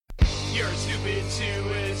You're a stupid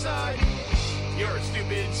suicide. You're a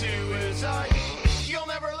stupid suicide. You'll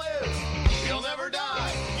never live. You'll never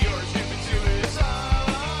die. You're a stupid suicide.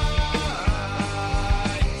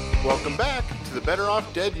 Welcome back to the Better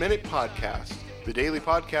Off Dead Minute Podcast, the daily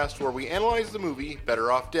podcast where we analyze the movie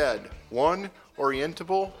Better Off Dead, one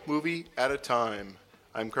orientable movie at a time.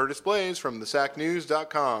 I'm Curtis Blaze from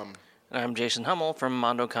thesacnews.com. And I'm Jason Hummel from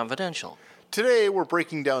Mondo Confidential. Today we're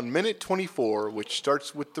breaking down minute 24, which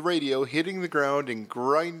starts with the radio hitting the ground and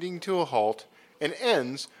grinding to a halt, and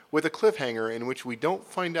ends with a cliffhanger in which we don't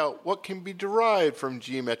find out what can be derived from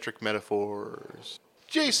geometric metaphors.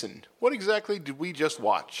 Jason, what exactly did we just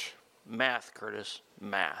watch? Math, Curtis.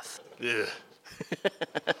 Math. Ugh.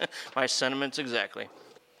 My sentiments exactly.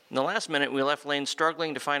 In the last minute, we left Lane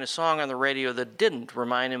struggling to find a song on the radio that didn't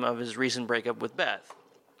remind him of his recent breakup with Beth.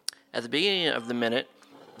 At the beginning of the minute,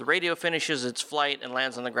 the radio finishes its flight and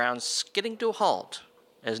lands on the ground, skidding to a halt,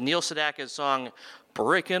 as Neil Sedaka's song,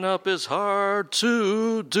 "Breaking Up Is Hard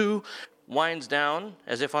to Do," winds down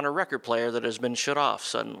as if on a record player that has been shut off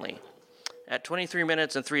suddenly. At 23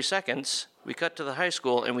 minutes and 3 seconds, we cut to the high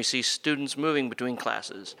school and we see students moving between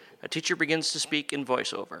classes. A teacher begins to speak in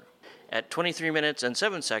voiceover. At 23 minutes and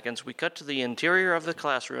 7 seconds, we cut to the interior of the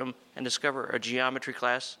classroom and discover a geometry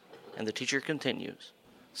class, and the teacher continues.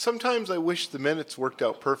 Sometimes I wish the minutes worked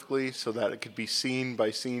out perfectly so that it could be scene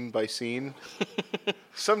by scene by scene.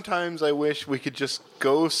 Sometimes I wish we could just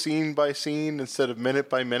go scene by scene instead of minute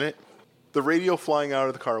by minute. The radio flying out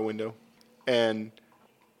of the car window and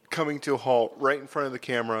coming to a halt right in front of the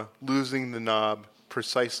camera, losing the knob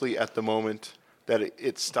precisely at the moment that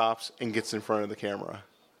it stops and gets in front of the camera.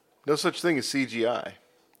 No such thing as CGI.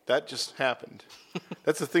 That just happened.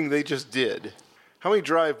 That's the thing they just did. How many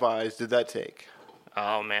drive-bys did that take?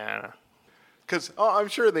 Oh, man. Because I'm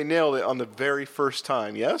sure they nailed it on the very first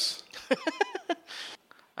time, yes?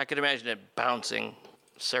 I could imagine it bouncing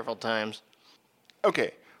several times.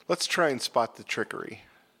 Okay, let's try and spot the trickery.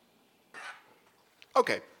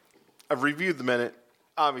 Okay, I've reviewed the minute.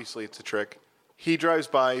 Obviously, it's a trick. He drives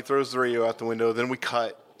by, he throws the radio out the window, then we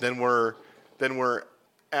cut, then we're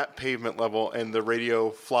at pavement level, and the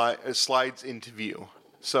radio slides into view.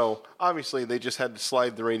 So, obviously, they just had to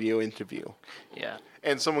slide the radio into view. Yeah.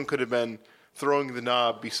 And someone could have been throwing the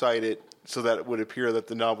knob beside it so that it would appear that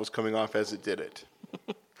the knob was coming off as it did it.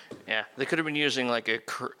 Yeah, they could have been using like a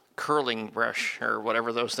curling brush or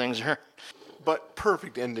whatever those things are. But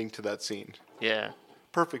perfect ending to that scene. Yeah.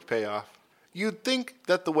 Perfect payoff. You'd think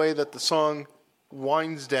that the way that the song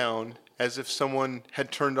winds down as if someone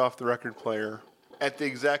had turned off the record player at the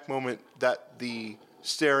exact moment that the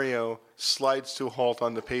stereo slides to a halt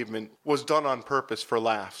on the pavement was done on purpose for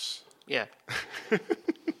laughs. Yeah.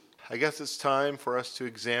 I guess it's time for us to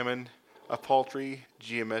examine a paltry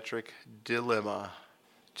geometric dilemma.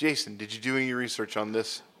 Jason, did you do any research on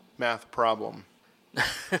this math problem?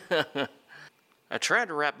 I tried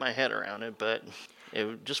to wrap my head around it, but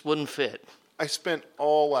it just wouldn't fit. I spent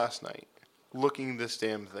all last night looking this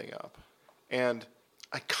damn thing up, and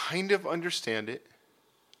I kind of understand it.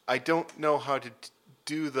 I don't know how to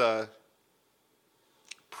do the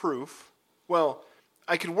proof. Well,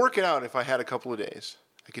 I could work it out if I had a couple of days.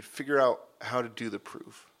 I could figure out how to do the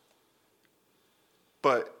proof.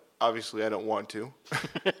 But obviously I don't want to.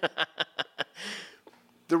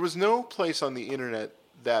 There was no place on the internet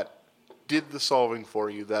that did the solving for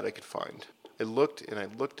you that I could find. I looked and I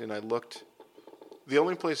looked and I looked. The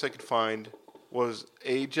only place I could find was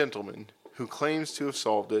a gentleman who claims to have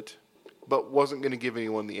solved it, but wasn't going to give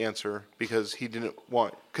anyone the answer because he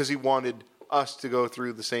wanted us to go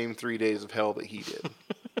through the same 3 days of hell that he did.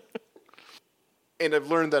 And I've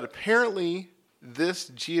learned that apparently this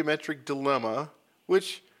geometric dilemma,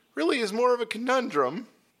 which really is more of a conundrum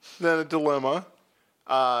than a dilemma,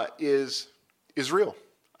 is real.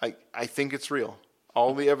 I think it's real.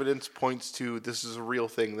 All the evidence points to this is a real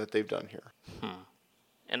thing that they've done here.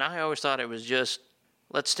 And I always thought it was just,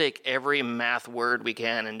 let's take every math word we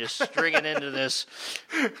can and just string it into this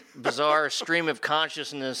bizarre stream of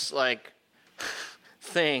consciousness like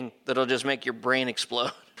thing that'll just make your brain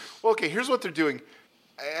explode. Well, okay, here's what they're doing.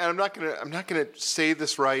 And I'm not gonna say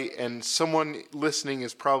this right, and someone listening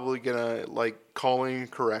is probably gonna call in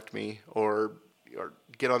and correct me or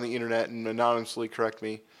get on the internet and anonymously correct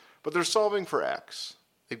me. But they're solving for x.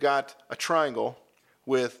 They've got a triangle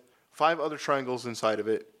with 5 other triangles inside of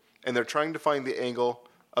it, and they're trying to find the angle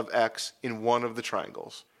of x in one of the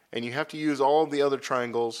triangles. And you have to use all of the other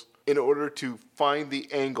triangles in order to find the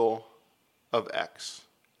angle of x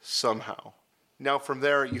somehow. Now from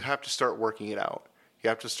there, you have to start working it out. You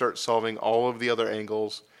have to start solving all of the other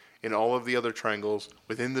angles in all of the other triangles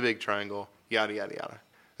within the big triangle, yada, yada, yada.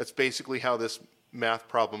 That's basically how this math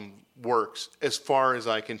problem works, as far as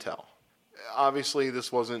I can tell. Obviously,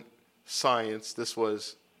 this wasn't science. This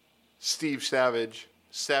was Steve Savage,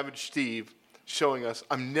 Savage Steve, showing us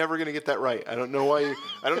I'm never going to get that right. I don't know why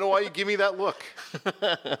you give me that look.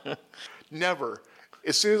 Never.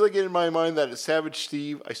 As soon as I get in my mind that it's Savage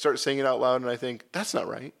Steve, I start saying it out loud and I think that's not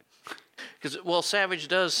right. Because, well, Savage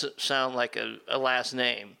does sound like a last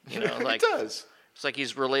name. You know, like, it does. It's like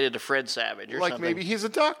he's related to Fred Savage or like something. maybe he's a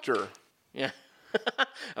doctor. Yeah.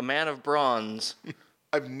 A man of bronze.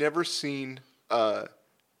 I've never seen a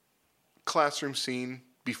classroom scene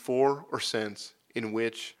before or since in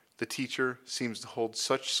which the teacher seems to hold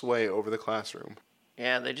such sway over the classroom.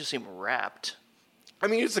 Yeah, they just seem wrapped. I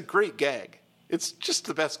mean, it's a great gag. It's just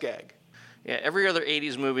the best gag. Yeah, every other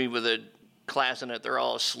 80s movie with a class in it, they're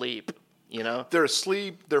all asleep, you know? They're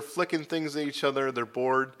asleep, they're flicking things at each other, they're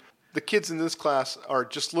bored. The kids in this class are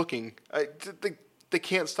just looking. They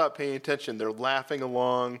can't stop paying attention. They're laughing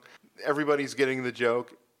along. Everybody's getting the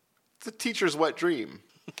joke. It's the teacher's wet dream.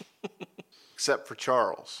 Except for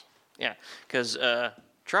Charles. Yeah, because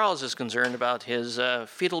Charles is concerned about his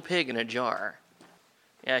fetal pig in a jar.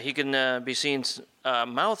 Yeah, he can be seen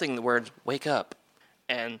mouthing the words, "wake up."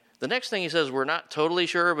 And the next thing he says, we're not totally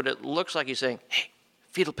sure, but it looks like he's saying, "Hey,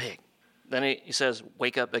 fetal pig." Then he says,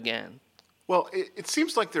 "wake up" again. Well, it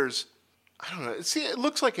seems like there's, I don't know, it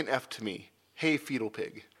looks like an F to me. Hey, fetal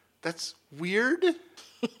pig. That's weird.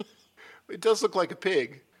 It does look like a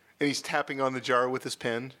pig. And he's tapping on the jar with his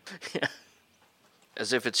pen. Yeah.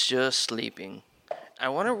 As if it's just sleeping. I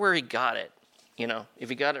wonder where he got it. You know, if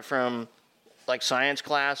he got it from, like, science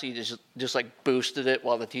class, he just like, boosted it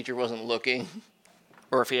while the teacher wasn't looking.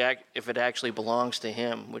 Or if it actually belongs to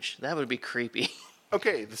him, which that would be creepy.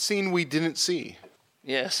 Okay, the scene we didn't see.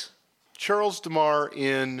 Yes. Charles DeMar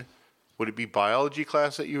in, would it be biology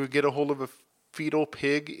class that you would get a hold of a fetal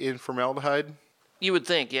pig in formaldehyde? You would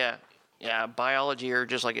think, yeah. Yeah, biology or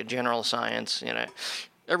just like a general science, you know.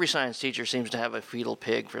 Every science teacher seems to have a fetal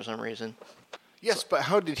pig for some reason. Yes, but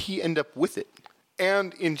how did he end up with it?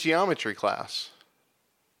 And in geometry class?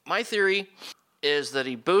 My theory is that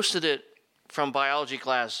he boosted it from biology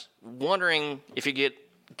class, wondering if you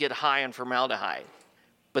get high on formaldehyde.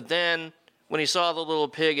 But then, when he saw the little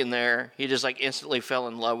pig in there, he just, like, instantly fell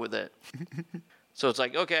in love with it. So it's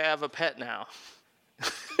like, okay, I have a pet now.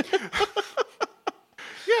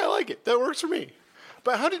 Yeah, I like it. That works for me.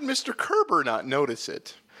 But how did Mr. Kerber not notice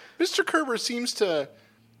it? Mr. Kerber seems to...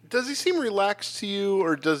 Does he seem relaxed to you,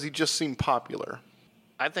 or does he just seem popular?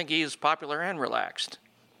 I think he's popular and relaxed.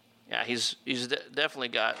 Yeah, he's definitely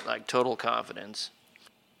got, like, total confidence.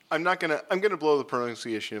 I'm gonna blow the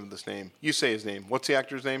pronunciation of this name. You say his name. What's the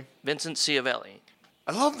actor's name? Vincent Schiavelli.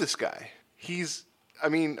 I love this guy.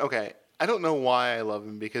 Okay, I don't know why I love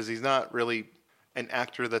him, because he's not really an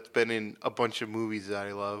actor that's been in a bunch of movies that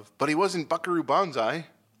I love. But he was in Buckaroo Banzai.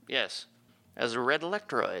 Yes, as a red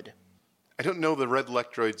electroid. I don't know the red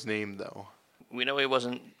electroid's name, though. We know he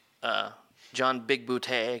wasn't John Big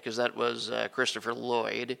Boutte, because that was Christopher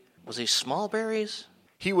Lloyd. Was he Smallberries?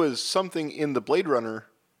 He was something in the Blade Runner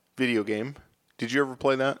video game. Did you ever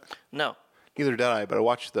play that? No. Neither did I, but I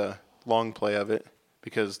watched the long play of it,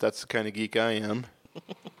 because that's the kind of geek I am.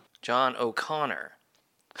 John O'Connor.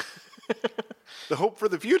 The hope for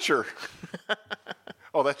the future.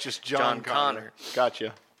 Oh, that's just John Connor.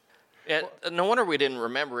 Gotcha. Yeah, no wonder we didn't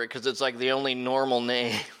remember it, because it's like the only normal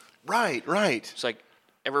name. Right. It's like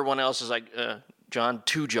everyone else is like John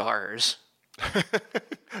Two Jars.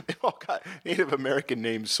 They've all got Native American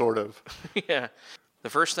names, sort of. Yeah. The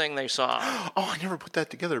first thing they saw. Oh, I never put that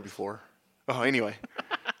together before. Oh, anyway.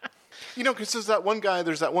 You know, because there's that one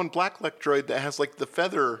black electroid that has, like, the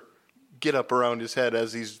feather get up around his head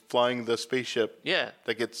as he's flying the spaceship. Yeah.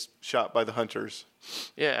 That gets shot by the hunters.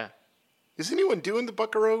 Yeah. Is anyone doing the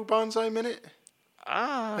Buckaroo Banzai Minute?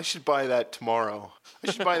 I should buy that tomorrow.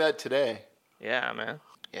 I should buy that today. Yeah, man.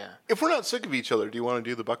 Yeah. If we're not sick of each other, do you want to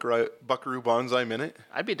do the Buckaroo Banzai Minute?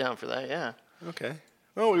 I'd be down for that, yeah. Okay.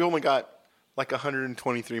 Well, we've only got like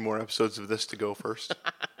 123 more episodes of this to go first.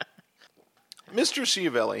 Mr.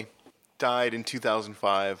 Schiavelli died in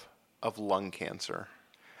 2005 of lung cancer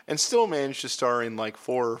and still managed to star in like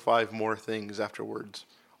 4 or 5 more things afterwards,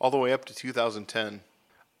 all the way up to 2010.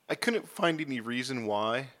 I couldn't find any reason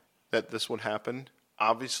why that this would happen.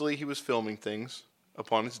 Obviously, he was filming things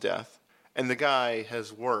upon his death, and the guy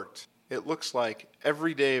has worked, it looks like,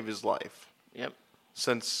 every day of his life. Yep.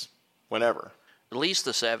 Since whenever. At least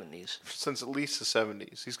the 70s. Since at least the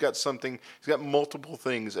 70s. He's got multiple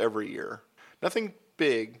things every year. Nothing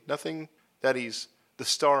big, nothing that he's the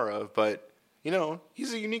star of, but, you know,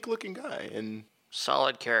 he's a unique looking guy. And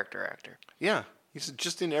solid character actor. yeah. He's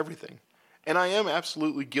just in everything. And I am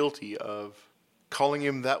absolutely guilty of calling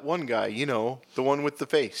him that one guy, the one with the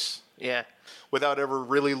face, Yeah. without ever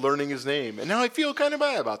really learning his name. And now I feel kind of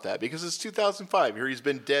bad about that because it's 2005. Here he's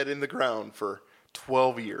been dead in the ground for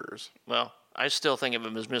 12 years. Well, I still think of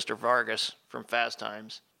him as Mr. Vargas from Fast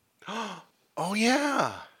Times. Oh,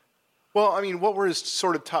 yeah. Well, I mean, what were his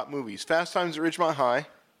sort of top movies? Fast Times at Ridgemont High.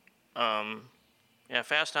 Yeah,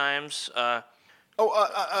 Fast Times.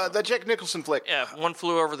 That Jack Nicholson flick. Yeah, One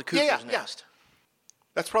Flew Over the Cuckoo's Nest.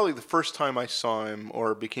 That's probably the first time I saw him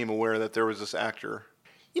or became aware that there was this actor.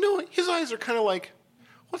 His eyes are kind of like,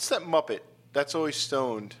 what's that Muppet that's always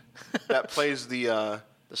stoned that plays the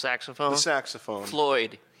saxophone? the saxophone?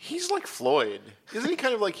 Floyd. He's like Floyd. Isn't he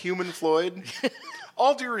kind of like human Floyd?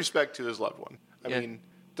 All due respect to his loved one. I mean,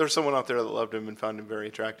 there's someone out there that loved him and found him very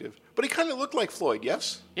attractive. But he kind of looked like Floyd,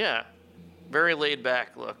 yes? Yeah. Very laid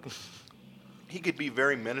back look. He could be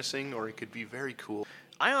very menacing or he could be very cool.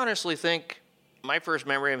 I honestly think my first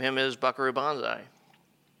memory of him is Buckaroo Banzai.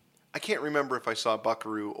 I can't remember if I saw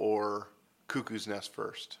Buckaroo or Cuckoo's Nest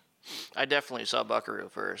first. I definitely saw Buckaroo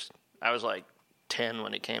first. I was like 10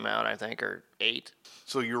 when it came out, I think, or 8.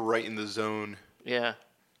 So you're right in the zone. Yeah.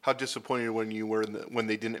 How disappointed when you were when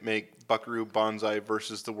they didn't make Buckaroo Banzai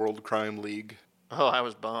versus the World Crime League. Oh, I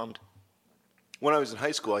was bummed. When I was in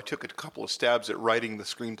high school, I took a couple of stabs at writing the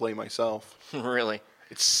screenplay myself. Really?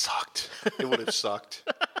 It sucked. It would have sucked.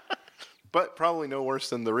 But probably no worse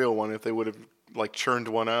than the real one if they would have churned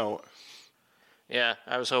one out. Yeah,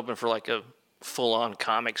 I was hoping for like a full-on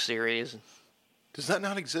comic series. Does that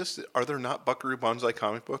not exist? Are there not Buckaroo Banzai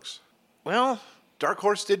comic books? Well, Dark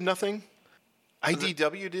Horse did nothing.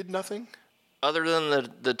 IDW did nothing. other than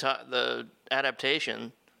the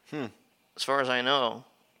adaptation, as far as I know.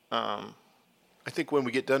 I think when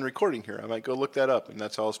we get done recording here, I might go look that up, and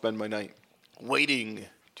that's how I'll spend my night. Waiting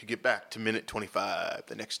to get back to minute 25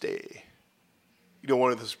 the next day.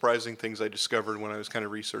 One of the surprising things I discovered when I was kind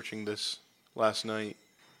of researching this last night,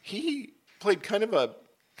 he played kind of a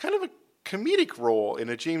comedic role in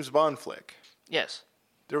a James Bond flick. Yes.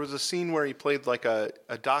 There was a scene where he played like a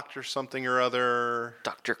doctor something or other.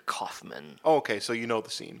 Dr. Kaufman. Oh, okay, so you know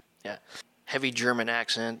the scene. Yeah. Heavy German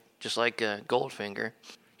accent, just like Goldfinger.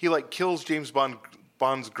 He kills James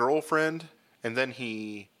Bond's girlfriend, and then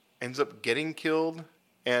he ends up getting killed.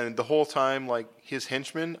 And the whole time, his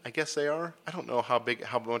henchmen, I guess they are. I don't know how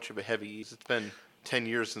much of a heavy he is. It's been 10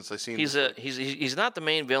 years since I've seen He's he's not the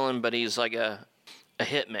main villain, but he's like a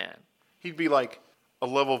hitman. He'd be like a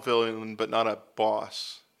level villain, but not a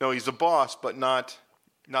boss. No, he's a boss, but not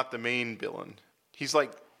the main villain. He's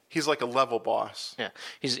like a level boss. Yeah.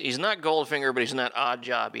 He's not Goldfinger, but he's not Odd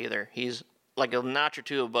Job either. He's like a notch or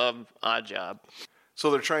two above Odd Job.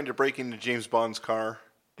 So they're trying to break into James Bond's car.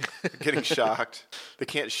 They're getting shocked. They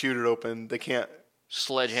can't shoot it open. They can't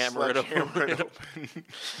sledgehammer it open.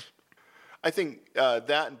 I think that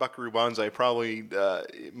and Buckaroo Banzai are probably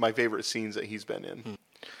my favorite scenes that he's been in.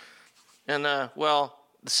 And, the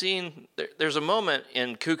scene, there's a moment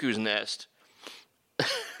in Cuckoo's Nest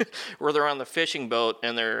where they're on the fishing boat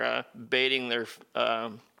and they're baiting their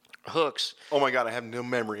hooks. Oh, my God, I have no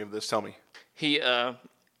memory of this. Tell me. He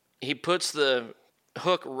puts the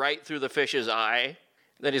hook right through the fish's eye.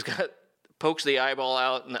 Then pokes the eyeball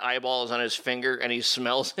out, and the eyeball is on his finger, and he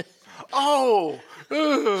smells it. Oh!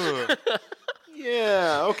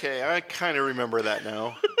 Yeah, okay, I kind of remember that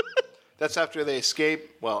now. That's after they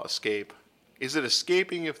escape. Well, escape. Is it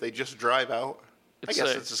escaping if they just drive out? I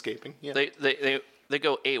guess it's escaping. Yeah. They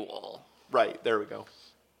go AWOL. Right, there we go.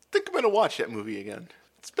 I think I'm going to watch that movie again.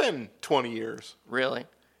 It's been 20 years. Really?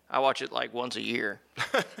 I watch it once a year.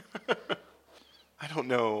 I don't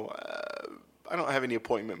know. I don't have any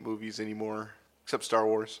appointment movies anymore, except Star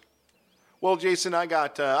Wars. Well, Jason, I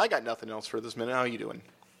got nothing else for this minute. How are you doing?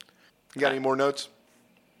 You got any more notes?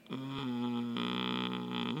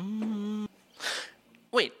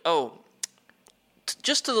 Wait,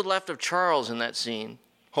 just to the left of Charles in that scene.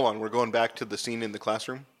 Hold on, we're going back to the scene in the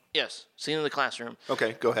classroom? Yes, scene in the classroom.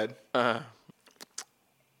 Okay, go ahead.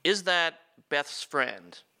 Is that Beth's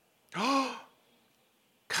friend? God,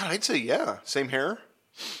 I'd say yeah. Same hair?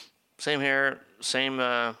 Same hair, same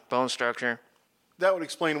bone structure. That would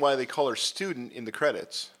explain why they call her student in the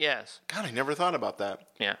credits. Yes. God, I never thought about that.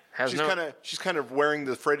 Yeah. She's kind of wearing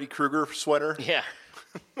the Freddy Krueger sweater. Yeah.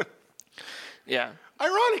 Yeah.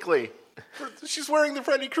 Ironically, she's wearing the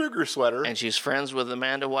Freddy Krueger sweater. And she's friends with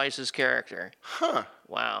Amanda Weiss's character. Huh.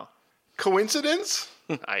 Wow. Coincidence?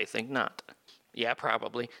 I think not. Yeah,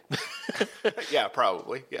 probably. Yeah,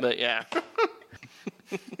 probably. Yeah. But yeah.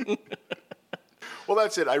 Well,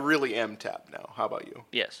 that's it. I really am tapped now. How about you?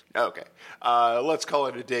 Yes. Okay. Let's call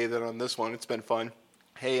it a day then on this one. It's been fun.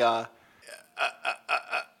 Hey,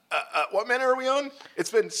 what minute are we on? It's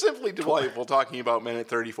been simply delightful talking about minute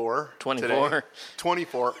 34. 24. Today.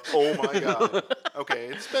 24. Oh, my God. Okay,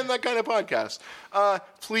 it's been that kind of podcast.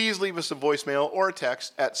 Please leave us a voicemail or a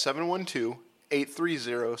text at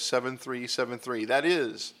 712-830-7373. That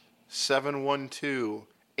is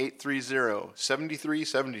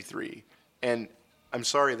 712-830-7373. And I'm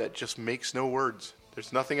sorry, that just makes no words.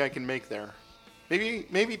 There's nothing I can make there.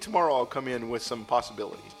 Maybe tomorrow I'll come in with some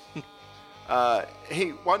possibilities.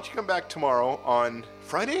 Hey, why don't you come back tomorrow on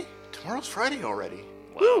Friday? Tomorrow's Friday already.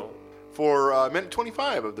 Wow. Woo! For minute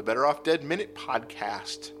 25 of the Better Off Dead Minute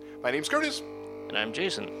podcast. My name's Curtis. And I'm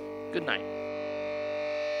Jason. Good night.